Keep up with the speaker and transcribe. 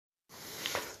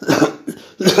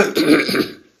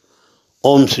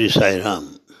ఓం శ్రీ సాయిరామ్.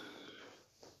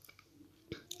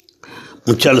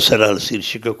 ముత్యాల సరాల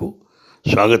శీర్షికకు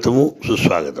స్వాగతము,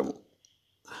 సుస్వాగతము.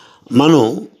 మనం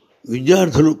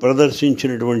విద్యార్థులు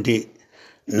ప్రదర్శించినటువంటి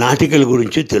నాటికల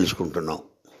గురించి తెలుసుకుంటున్నాం.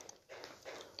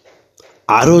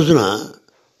 ఆ రోజున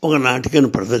ఒక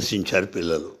నాటికను ప్రదర్శించారు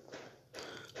పిల్లలు.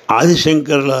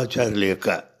 ఆదిశంకరాచార్యుల యొక్క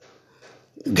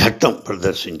ఘట్టం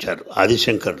ప్రదర్శించారు.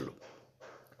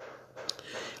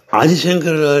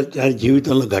 ఆదిశంకరాచార్య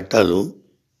జీవితంలో ఘట్టాలు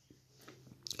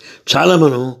చాలా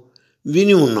మనం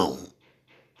విని ఉన్నాం.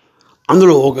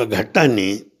 అందులో ఒక ఘట్టాన్ని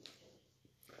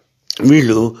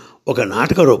వీళ్ళు ఒక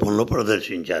నాటక రూపంలో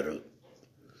ప్రదర్శించారు.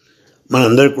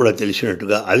 మనందరికీ కూడా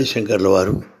తెలిసినట్టుగా ఆదిశంకర్ల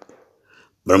వారు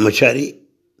బ్రహ్మచారి,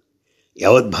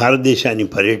 యావత్ భారతదేశాన్ని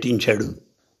పర్యటించాడు.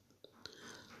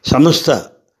 సమస్త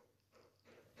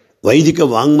వైదిక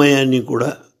వాంగ్మయాన్ని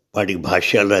కూడా వాటికి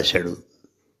భాష్యాలు రాశాడు.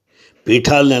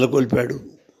 పీఠాలు నెలకొల్పాడు.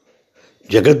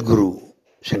 జగద్గురు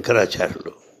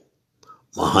శంకరాచార్యులు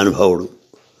మహానుభావుడు.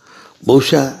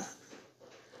 బహుశా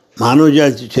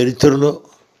మానవజాతి చరిత్రలో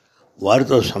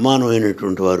వారితో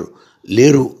సమానమైనటువంటి వారు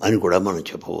లేరు అని కూడా మనం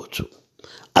చెప్పవచ్చు.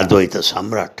 అద్వైత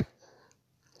సమ్రాట్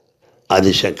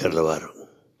ఆదిశంకర్ల వారు.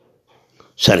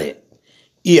 సరే,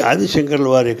 ఈ ఆదిశంకర్ల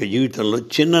వారి యొక్క జీవితంలో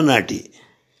చిన్ననాటి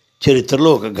చరిత్రలో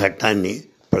ఒక ఘట్టాన్ని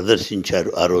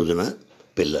ప్రదర్శించారు ఆ రోజున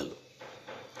పిల్లలు.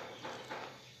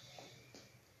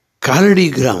 కాలడి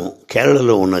గ్రామం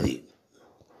కేరళలో ఉన్నది.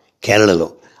 కేరళలో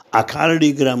ఆ కాలడి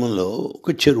గ్రామంలో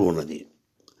ఒక చెరువు ఉన్నది.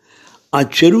 ఆ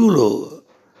చెరువులో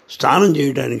స్నానం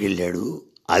చేయడానికి వెళ్ళాడు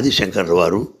ఆదిశంకర్ల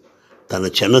వారు. తన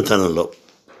చిన్నతనంలో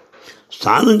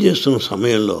స్నానం చేస్తున్న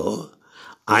సమయంలో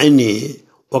ఆయన్ని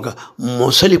ఒక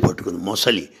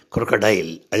మొసలి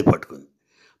క్రొకడైల్ అది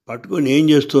పట్టుకొని ఏం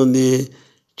చేస్తోంది,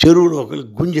 చెరువులో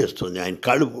ఒకరికి గుంజేస్తుంది. ఆయన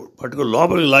కాళ్ళు పట్టుకొని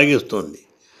లోపలికి లాగేస్తోంది.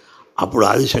 అప్పుడు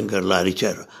ఆదిశంకర్లు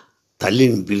అరిచారు.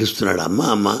 తల్లిని పిలుస్తున్నాడు,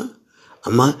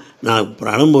 అమ్మ నా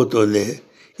ప్రాణం పోతుంది,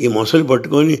 ఈ మొసలి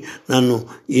పట్టుకొని నన్ను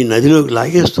ఈ నదిలోకి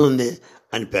లాగేస్తుంది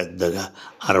అని పెద్దగా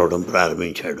అరవడం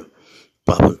ప్రారంభించాడు.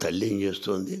 పాపం తల్లి ఏం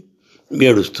చేస్తోంది,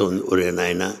 ఏడుస్తోంది. ఒరే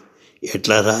నాయన,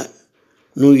 ఎట్లారా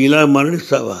నువ్వు ఇలా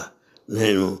మరణిస్తావా?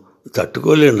 నేను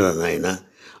తట్టుకోలేనురా నాయన.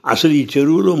 అసలు ఈ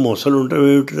చెరువులో మొసలు ఉండటం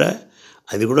ఏమిటిరా,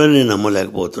 అది కూడా నేను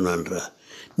నమ్మలేకపోతున్నాను రా.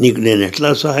 నీకు నేను ఎట్లా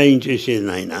సహాయం చేసేది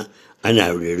నాయన అని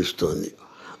ఆవిడ ఏడుస్తోంది.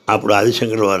 అప్పుడు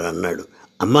ఆదిశంకర్ల వారు అన్నాడు,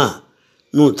 అమ్మా,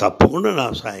 నువ్వు తప్పకుండా నా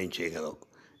సహాయం చేయగలవు.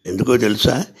 ఎందుకో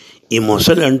తెలుసా? ఈ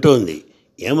మొసలి అంటోంది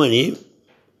ఏమని,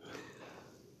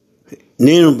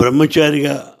 నేను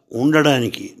బ్రహ్మచారిగా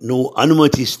ఉండడానికి నువ్వు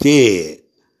అనుమతిస్తే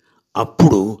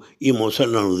అప్పుడు ఈ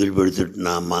మొసలి నన్ను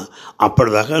వదిలిపెడుతున్నా అమ్మ,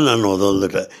 అప్పటిదాకా నన్ను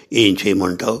వదలదట, ఏం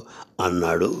చేయమంటావు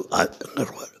అన్నాడు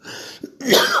ఆదిశంకర్ల వారు.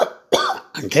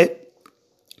 అంటే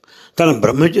తన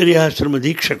బ్రహ్మచర్యాశ్రమ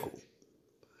దీక్షకు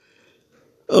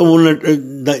ఉన్న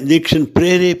దీక్షను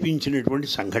ప్రేరేపించినటువంటి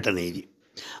సంఘటన ఇది.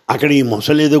 అక్కడ ఈ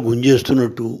మొసలి ఏదో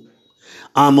గుంజేస్తున్నట్టు,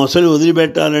 ఆ మొసలి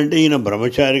వదిలిపెట్టాలంటే ఈయన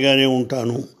బ్రహ్మచారిగానే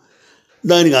ఉంటాను,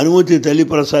 దానికి అనుమతి తల్లి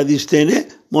ప్రసాదిస్తేనే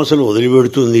మొసలు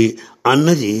వదిలిపెడుతుంది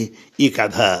అన్నది ఈ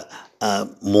కథ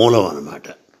మూలం అన్నమాట.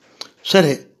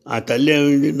 సరే, ఆ తల్లి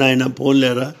ఏమైంది, నాయన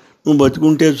పోన్లేరా, నువ్వు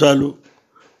బతుకుంటే చాలు,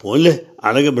 పోన్లే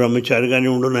అలాగే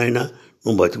బ్రహ్మచారిగానే ఉండు నాయన,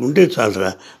 నువ్వు బతుకుంటే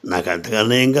చాలురా, నాకు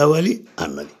అంతకన్నా ఏం కావాలి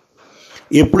అన్నది.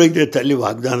 ఎప్పుడైతే తల్లి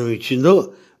వాగ్దానం ఇచ్చిందో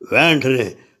వెంటనే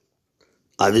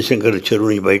ఆదిశంకర్ చెరువు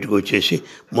నుంచి బయటకు వచ్చేసి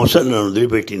మొసలి నన్ను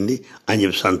వదిలిపెట్టింది అని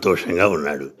చెప్పి సంతోషంగా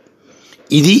ఉన్నాడు.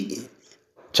 ఇది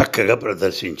చక్కగా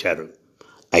ప్రదర్శించారు.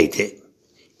 అయితే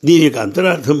దీని యొక్క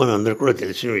అంతరార్థం మనందరూ కూడా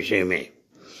తెలిసిన విషయమే.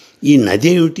 ఈ నది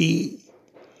ఏమిటి?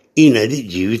 ఈ నది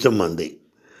జీవితం అంది.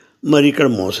 మరి ఇక్కడ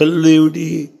మొసళ్ళు ఏమిటి?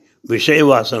 విషయ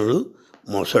వాసనలు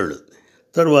మొసళ్ళు,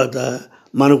 తర్వాత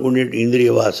మనకు ఉండే ఇంద్రియ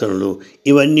వాసనలు,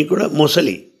 ఇవన్నీ కూడా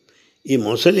మొసలి. ఈ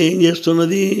మొసలి ఏం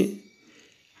చేస్తున్నది?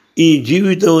 ఈ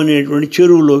జీవితం అనేటువంటి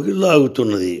చెరువులోకి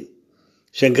లాగుతున్నది.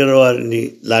 శంకర వారిని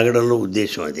లాగడంలో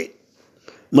ఉద్దేశం అదే.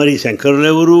 మరి శంకరులు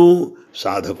ఎవరు?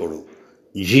 సాధకుడు,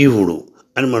 జీవుడు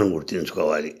అని మనం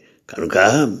గుర్తుంచుకోవాలి. కనుక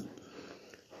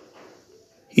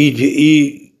ఈ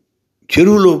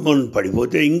చెరువులో మనం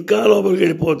పడిపోతే ఇంకా లోపలికి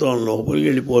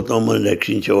వెళ్ళిపోతాం, మనం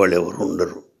రక్షించే వాళ్ళు ఎవరు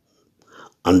ఉండరు.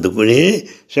 అందుకునే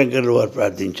శంకరుల వారు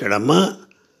ప్రార్థించాడమ్మా,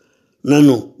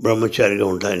 నన్ను బ్రహ్మచారిగా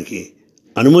ఉండడానికి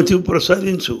అనుమతి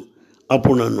ప్రసాదించు,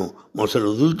 అప్పుడు నన్ను మొసలు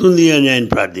వదులుతుంది అని ఆయన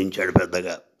ప్రార్థించాడు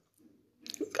పెద్దగా.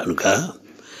 కనుక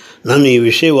నన్ను ఈ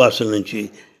విషయ వాసన నుంచి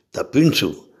తప్పించు,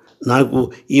 నాకు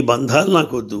ఈ బంధాలు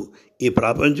నాకొద్దు, ఈ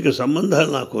ప్రాపంచిక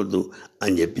సంబంధాలు నాకొద్దు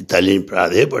అని చెప్పి తల్లిని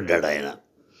ప్రాధేయపడ్డాడు ఆయన.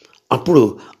 అప్పుడు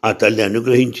ఆ తల్లి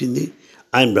అనుగ్రహించింది,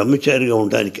 ఆయన బ్రహ్మచారిగా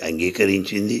ఉండడానికి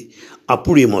అంగీకరించింది.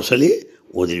 అప్పుడు ఈ మొసలి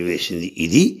వదిలివేసింది.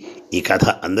 ఇది ఈ కథ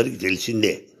అందరికీ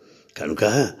తెలిసిందే. కనుక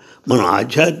మనం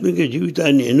ఆధ్యాత్మిక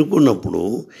జీవితాన్ని ఎన్నుకున్నప్పుడు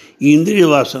ఈ ఇంద్రియ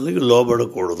వాసనలకు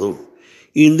లోబడకూడదు.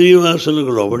 ఈ ఇంద్రియ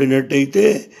వాసనలకు లోబడినట్టయితే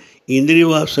ఇంద్రియ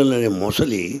వాసనలు అనే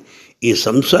మొసలి ఈ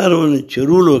సంసారం అనే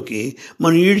చెరువులోకి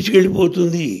మనం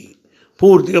ఈడ్చికెళ్ళిపోతుంది,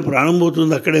 పూర్తిగా ప్రాణం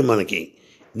పోతుంది అక్కడే మనకి.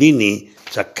 దీన్ని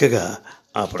చక్కగా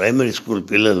ఆ ప్రైమరీ స్కూల్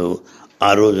పిల్లలు ఆ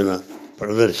రోజున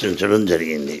ప్రదర్శించడం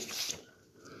జరిగింది.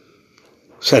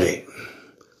 సరే,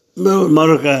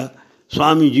 మరొక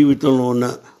స్వామి జీవితంలో ఉన్న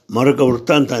మరొక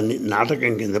వృత్తాంతాన్ని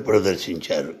నాటకం కింద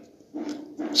ప్రదర్శించారు.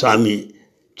 స్వామి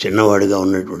చిన్నవాడిగా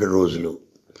ఉన్నటువంటి రోజులు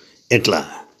ఎట్లా,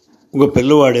 ఒక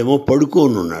పిల్లవాడేమో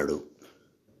పడుకొని ఉన్నాడు.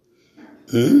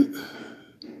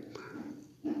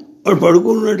 వాడు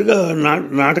పడుకున్నట్టుగా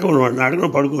నాటకంలో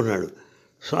పడుకున్నాడు.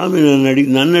 స్వామి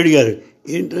నన్ను అడిగారు,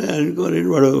 ఏంటో అనుకోలేదు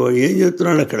వాడు ఏం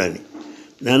చెప్తున్నాడు అక్కడ అని.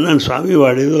 నన్ను స్వామి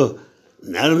వాడేదో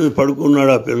నేల మీద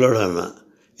పడుకున్నాడు ఆ పిల్లోడు అన్న.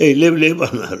 లేపు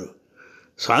అన్నారు.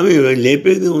 స్వామి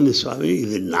లేపేది ఉంది స్వామి,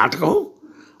 ఇది నాటకం,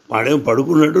 వాడేమో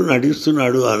పడుకున్నట్టు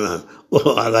నటిస్తున్నాడు అన్నాను.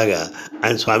 అలాగా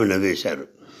ఆయన స్వామి నవ్వేశారు.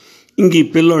 ఇంక ఈ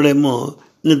పిల్లోడేమో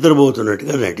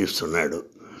నిద్రపోతున్నట్టుగా నటిస్తున్నాడు.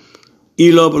 ఈ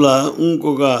లోపల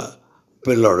ఇంకొక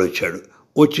పిల్లోడు వచ్చాడు.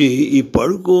 వచ్చి ఈ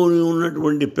పడుకొని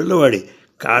ఉన్నటువంటి పిల్లవాడి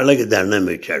కాళ్ళకి దండం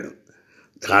పెట్టాడు.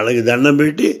 కాళ్ళకి దండం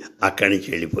పెట్టి అక్కడి నుంచి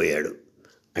వెళ్ళిపోయాడు.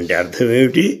 అంటే అర్థం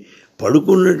ఏమిటి,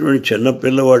 పడుకున్నటువంటి చిన్న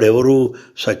పిల్లవాడు ఎవరు,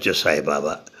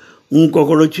 సత్యసాయిబాబా.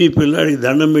 ఇంకొకడు వచ్చి పిల్లాడికి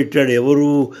దండం పెట్టాడు, ఎవరు,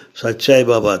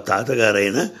 సత్యసాయిబాబా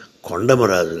తాతగారైన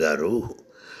కొండమరాజు గారు.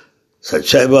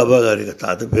 సత్యసాయిబాబా గారి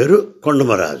తాత పేరు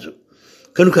కొండమరాజు.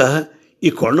 కనుక ఈ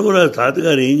కొండమరాజు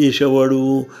తాతగారు ఏం చేసేవాడు,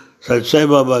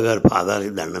 సత్యసాయిబాబా గారి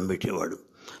పాదాలకి దండం పెట్టేవాడు.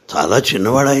 చాలా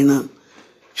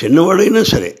చిన్నవాడైనా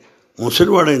సరే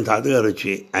ముసలివాడైన తాతగారు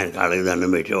వచ్చి ఆయన కాళ్ళకి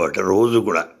దండం పెట్టేవాడు రోజు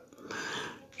కూడా.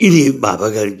 ఇది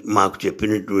బాబాగారి మాకు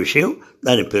చెప్పినట్టు విషయం.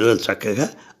 దాని పిల్లలు చక్కగా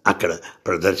అక్కడ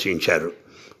ప్రదర్శించారు.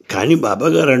 కానీ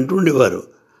బాబాగారు అంటుండేవారు,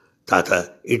 తాత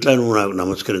ఇట్లా నువ్వు నాకు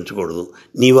నమస్కరించకూడదు,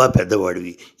 నీవా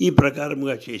పెద్దవాడివి, ఈ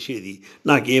ప్రకారంగా చేసేది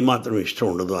నాకేమాత్రం ఇష్టం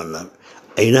ఉండదు అన్నారు.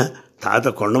 అయినా తాత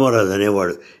కొండమరాజు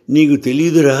అనేవాడు, నీకు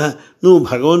తెలియదురా, నువ్వు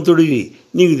భగవంతుడివి,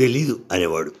 నీకు తెలీదు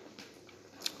అనేవాడు.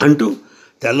 అంటూ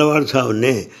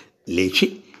తెల్లవారుజామునే లేచి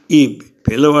ఈ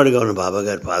పిల్లవాడిగా ఉన్న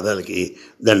బాబాగారి పాదాలకి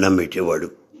దండం పెట్టేవాడు.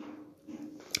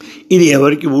 ఇది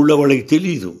ఎవరికి ఊళ్ళో వాళ్ళకి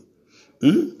తెలియదు,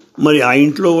 మరి ఆ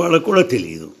ఇంట్లో వాళ్ళకు కూడా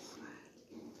తెలియదు.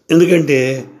 ఎందుకంటే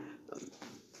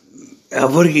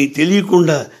ఎవరికి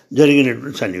తెలియకుండా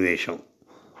జరిగినటువంటి సన్నివేశం.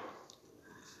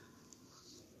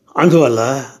 అందువల్ల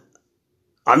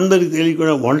అందరికి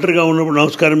తెలియకుండా ఒంటరిగా ఉన్నప్పుడు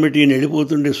నమస్కారం పెట్టి ఈయన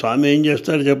వెళ్ళిపోతుంటే స్వామి ఏం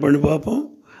చేస్తారు చెప్పండి పాపం.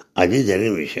 అదే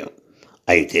జరిగిన విషయం.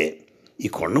 అయితే ఈ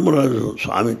కొండమరాజు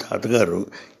స్వామి తాతగారు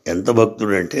ఎంత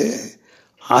భక్తుడంటే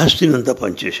ఆస్తినంతా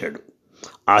పనిచేశాడు.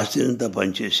 ఆస్తినంతా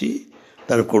పనిచేసి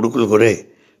తన కొడుకులు కొరే,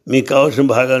 మీకు కావాల్సిన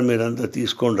భాగాలు మీరంతా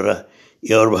తీసుకోండిరా,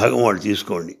 ఎవరి భాగం వాళ్ళు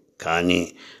తీసుకోండి, కానీ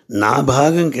నా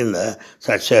భాగం కింద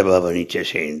సత్యసాయిబాబాని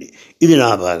ఇచ్చేసేయండి, ఇది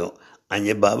నా భాగం అని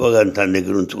చెప్పి బాబాగారిని తన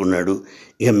దగ్గర ఉంచుకున్నాడు.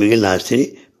 ఇక మిగిలిన ఆస్తిని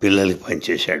పిల్లలకి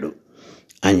పనిచేశాడు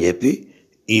అని చెప్పి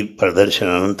ఈ ప్రదర్శన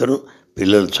అనంతరం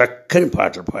పిల్లలు చక్కని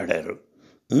పాటలు పాడారు.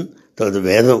 తర్వాత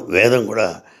వేదం కూడా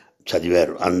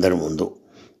చదివారు అందరి ముందు.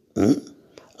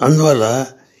 అందువల్ల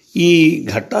ఈ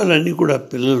ఘట్టాలన్నీ కూడా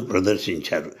పిల్లలు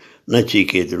ప్రదర్శించారు.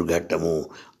 నచికేతుడు ఘట్టము,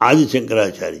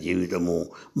 ఆదిశంకరాచార్య జీవితము,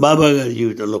 బాబాగారి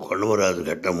జీవితంలో కొండమరాజు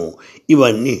ఘట్టము,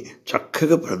 ఇవన్నీ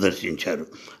చక్కగా ప్రదర్శించారు.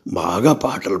 బాగా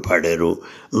పాటలు పాడారు,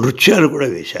 నృత్యాలు కూడా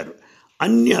వేశారు.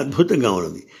 అన్నీ అద్భుతంగా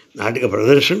ఉన్నది. నాటక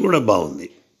ప్రదర్శన కూడా బాగుంది.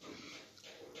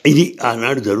 ఇది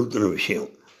ఆనాడు జరుగుతున్న విషయం.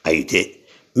 అయితే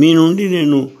మీ నుండి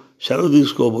నేను సెలవు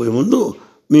తీసుకోబోయే ముందు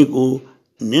మీకు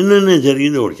నిన్ననే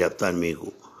జరిగింది ఒకటి చెప్తాను మీకు.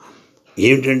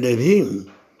 ఏమిటంటే అది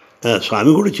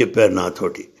స్వామి కూడా చెప్పారు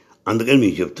నాతోటి, అందుకని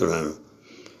మీకు చెప్తున్నాను.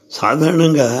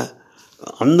 సాధారణంగా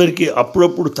అందరికీ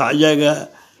అప్పుడప్పుడు తాజాగా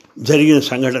జరిగిన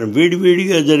సంఘటన,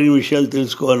 వేడివేడిగా జరిగిన విషయాలు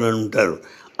తెలుసుకోవాలని ఉంటారు.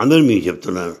 అందరూ మీకు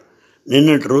చెప్తున్నాను.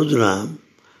 నిన్నటి రోజున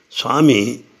స్వామి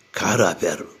కారు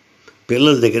ఆపారు,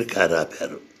 పిల్లల దగ్గర కారు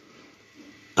ఆపారు.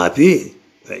 ఆపి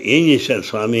ఏం చేశారు,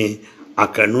 స్వామి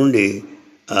అక్కడి నుండి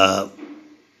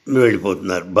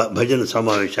వెళ్ళిపోతున్నారు, భజన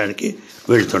సమావేశానికి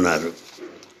వెళ్తున్నారు.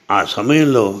 ఆ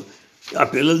సమయంలో ఆ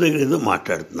పిల్లల దగ్గర ఏదో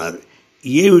మాట్లాడుతున్నారు.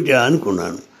 ఏమిటి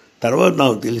అనుకున్నాను. తర్వాత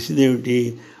నాకు తెలిసింది ఏమిటి,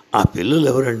 ఆ పిల్లలు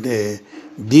ఎవరంటే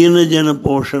దీనజన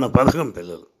పోషణ పథకం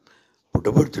పిల్లలు.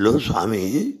 పుట్టపర్తిలో స్వామి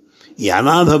ఈ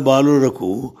అనాథ బాలులకు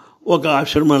ఒక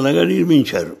ఆశ్రమంలాగా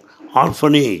నిర్మించారు,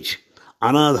 ఆర్ఫనేజ్,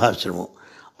 అనాథాశ్రమం.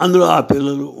 అందులో ఆ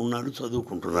పిల్లలు ఉన్నారు,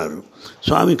 చదువుకుంటున్నారు.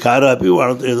 స్వామి కారాపి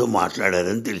వాళ్ళతో ఏదో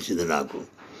మాట్లాడారని తెలిసింది నాకు.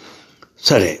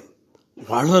 సరే,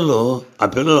 వాళ్ళలో ఆ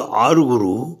పిల్లలు 6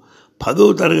 10వ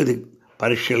తరగతి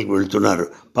పరీక్షలకు వెళ్తున్నారు,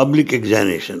 పబ్లిక్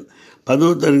ఎగ్జామినేషన్.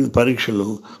 10వ తరగతి పరీక్షలు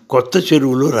కొత్త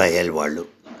చెరువులో రాయాలి వాళ్ళు.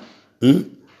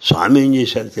 స్వామి ఏం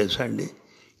చేశారు తెలుసా అండి,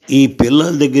 ఈ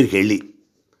పిల్లల దగ్గరికి వెళ్ళి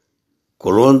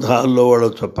కులవంత హాల్లో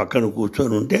వాళ్ళ పక్కన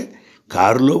కూర్చొని ఉంటే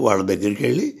కారులో వాళ్ళ దగ్గరికి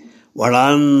వెళ్ళి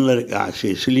వాళ్ళందరికీ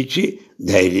ఆశీస్సులు ఇచ్చి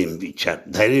ధైర్యం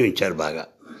ఇచ్చారు బాగా.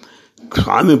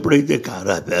 స్వామి ఎప్పుడైతే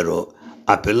కారు ఆపారో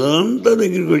ఆ పిల్లలంతా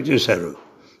దగ్గరికి వచ్చేసారు.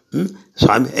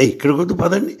 స్వామి ఇక్కడికి వద్దు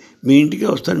పదండి, మీ ఇంటికే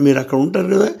వస్తాను, మీరు అక్కడ ఉంటారు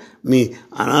కదా మీ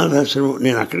అనాథాశ్రమం,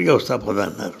 నేను అక్కడికే వస్తా పద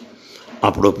అన్నారు.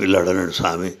 అప్పుడు పిల్లాడు అన్నాడు,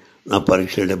 స్వామి నా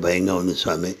పరీక్ష అంటే భయంగా ఉంది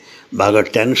స్వామి, బాగా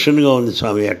టెన్షన్గా ఉంది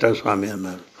స్వామి, ఎట్టా స్వామి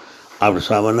అన్నారు. అప్పుడు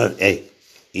స్వామి అన్నారు,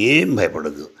 ఏం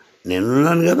భయపడద్దు,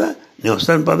 నేనున్నాను కదా, నేను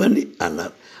వస్తాను పదండి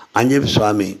అన్నారు. అని చెప్పి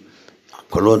స్వామి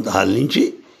కులవంత హాల్ నుంచి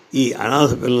ఈ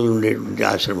అనాథ పిల్లలు ఉండేటువంటి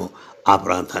ఆశ్రమం ఆ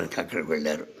ప్రాంతానికి అక్కడికి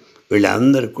వెళ్ళారు. వీళ్ళ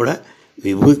అందరికి కూడా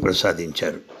విభూతి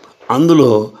ప్రసాదించారు. అందులో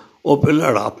ఓ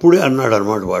పిల్లాడు అప్పుడే అన్నాడు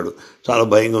అనమాట, వాడు చాలా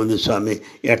భయంగా ఉంది స్వామి,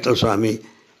 ఎట్లా స్వామి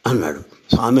అన్నాడు.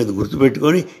 స్వామి అది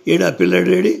గుర్తుపెట్టుకొని ఏడు ఆ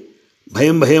పిల్లాడు ఏడి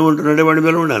భయం ఉంటున్నాడే వాడి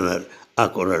పిల్లవాడు అన్నారు. ఆ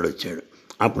కుర్రాడు వచ్చాడు.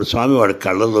 అప్పుడు స్వామి వాడి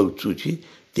కళ్ళలోకి చూచి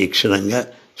తీక్షణంగా,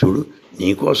 చూడు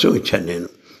నీకోసం వచ్చాను నేను,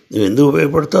 నువ్వు ఎందుకు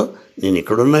భయపడతావు, నేను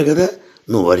ఇక్కడున్నా కదా,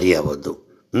 నువ్వు వరి అవ్వద్దు,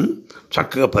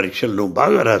 చక్కగా పరీక్షలు నువ్వు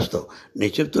బాగా రాస్తావు,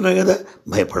 నేను చెప్తున్నా కదా,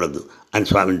 భయపడద్దు అని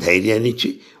స్వామిని ధైర్యాన్ని ఇచ్చి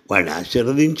వాడిని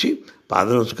ఆశీర్వదించి పాద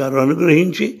నమస్కారం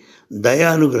అనుగ్రహించి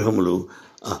దయానుగ్రహములు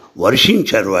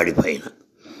వర్షించారు వాడి పైన.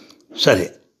 సరే,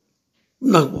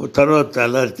 నాకు తర్వాత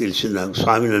తెల్లారి తెలిసింది, నాకు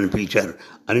స్వామి నన్ను పిలిచారు,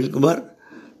 అనిల్ కుమార్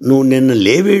నువ్వు నిన్న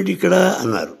లేవేటి ఇక్కడ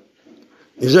అన్నారు.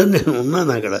 నిజం నేను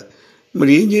ఉన్నాను అక్కడ,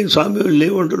 మరి ఏం చేయను స్వామి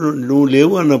లేవంటున్నావు, నువ్వు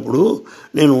లేవు అన్నప్పుడు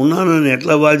నేను ఉన్నానని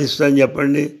ఎట్లా బాధిస్తాను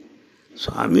చెప్పండి.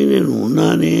 స్వామి నేను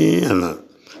ఉన్నానే అన్నాను.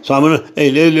 స్వామి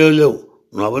లేవు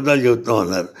నువ్వు అబద్ధాలు చెబుతున్నావు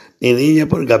అన్నారు. నేనేం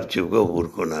చెప్పను, గప్చిప్గా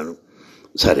ఊరుకున్నాను.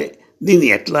 సరే దీన్ని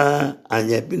ఎట్లా అని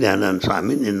చెప్పి నేను అన్నాను,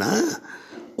 స్వామి నిన్న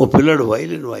ఓ పిల్లడు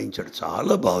వైలిన్ వాయించాడు,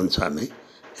 చాలా బాగుంది స్వామి,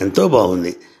 ఎంతో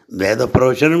బాగుంది, వేద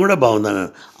ప్రవచనం కూడా బాగుంది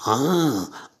అన్నాను.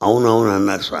 అవునవును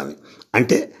అన్నారు స్వామి.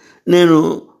 అంటే నేను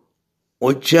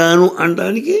వచ్చాను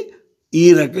అనడానికి ఈ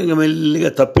రకంగా మెల్లిగా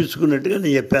తప్పించుకున్నట్టుగా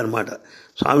నేను చెప్పాను అనమాట,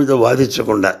 స్వామితో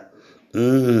వాదించకుండా.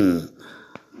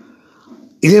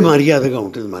 ఇదే మర్యాదగా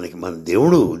ఉంటుంది మనకి. మన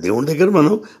దేవుడి దగ్గర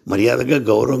మనం మర్యాదగా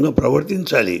గౌరవంగా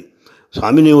ప్రవర్తించాలి.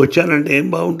 స్వామి నేను వచ్చానంటే ఏం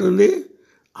బాగుంటుంది,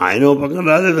 ఆయన ఒక పక్కన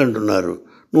రాలేదంటున్నారు,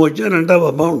 నువ్వు వచ్చానంటే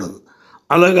బాగుండదు.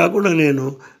 అలా కాకుండా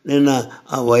నేను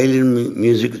ఆ వైలిన్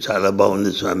మ్యూజిక్ చాలా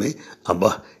బాగుంది స్వామి,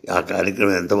 అబ్బా ఆ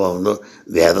కార్యక్రమం ఎంత బాగుందో,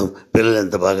 వేదం పిల్లలు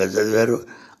ఎంత బాగా చదివారు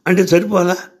అంటే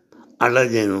సరిపోలా. అలా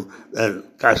నేను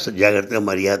కాస్త జాగ్రత్తగా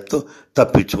మర్యాదతో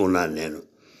తప్పించుకున్నాను నేను.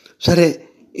 సరే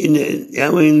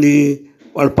ఏమైంది,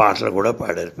 వాళ్ళు పాటలు కూడా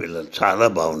పాడారు పిల్లలు, చాలా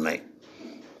బాగున్నాయి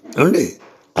ఏమండి.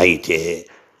 అయితే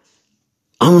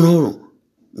అవునవును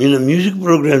నిన్న మ్యూజిక్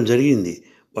ప్రోగ్రాం జరిగింది,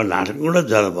 వాళ్ళ నాటకం కూడా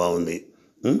చాలా బాగుంది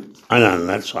అని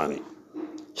అన్నాడు స్వామి.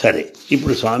 సరే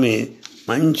ఇప్పుడు స్వామి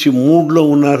మంచి మూడ్లో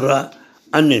ఉన్నారా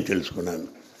అని నేను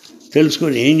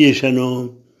తెలుసుకొని ఏం చేశాను,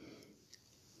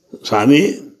 స్వామి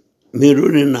మీరు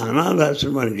నిన్న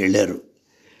అనాథాశ్రమానికి వెళ్ళారు,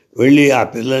 వెళ్ళి ఆ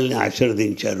పిల్లల్ని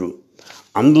ఆశీర్వదించారు,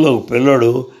 అందులో ఒక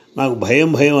పిల్లడు నాకు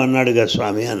భయం అన్నాడు కదా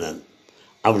స్వామి అన్నాను.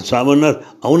 అప్పుడు స్వామి అన్నారు,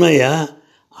 అవునయ్యా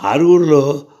 6గురిలో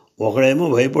ఒకడేమో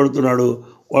భయపడుతున్నాడు,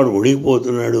 వాడు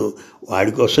ఉడికిపోతున్నాడు,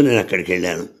 వాడి కోసం నేను అక్కడికి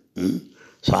వెళ్ళాను.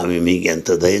 స్వామి మీకు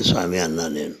ఎంత దయ స్వామి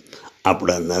అన్నాను నేను.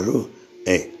 అప్పుడు అన్నారు,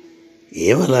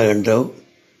 ఏమలాగంటావు,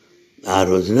 ఆ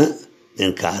రోజున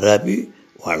నేను కారాపి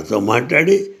వాళ్ళతో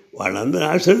మాట్లాడి వాళ్ళందరూ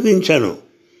ఆశీర్వదించాను,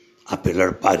 ఆ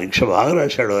పిల్లడు పరీక్ష బాగా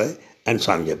రాశాడు అని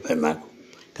స్వామి చెప్పారు నాకు.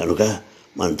 కనుక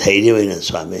మన ధైర్యమైన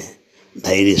స్వామి,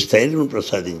 స్థైర్యం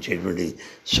ప్రసాదించేటువంటి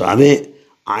స్వామి,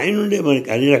 ఆయన నుండే మనకి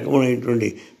అన్ని రకమైనటువంటి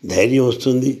ధైర్యం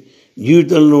వస్తుంది.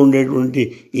 జీవితంలో ఉండేటువంటి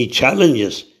ఈ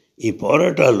ఛాలెంజెస్, ఈ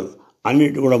పోరాటాలు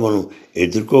అన్నిటి కూడా మనం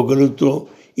ఎదుర్కోగలుగుతాం,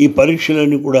 ఈ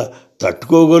పరీక్షలన్నీ కూడా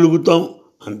తట్టుకోగలుగుతాం.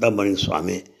 అంతా మనకి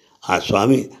స్వామి. ఆ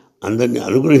స్వామి అందరినీ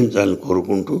అనుగ్రహించాలని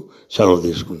కోరుకుంటూ సెలవు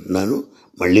తీసుకుంటున్నాను.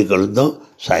 మళ్ళీ కలుద్దాం.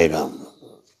 సాయిరామ్.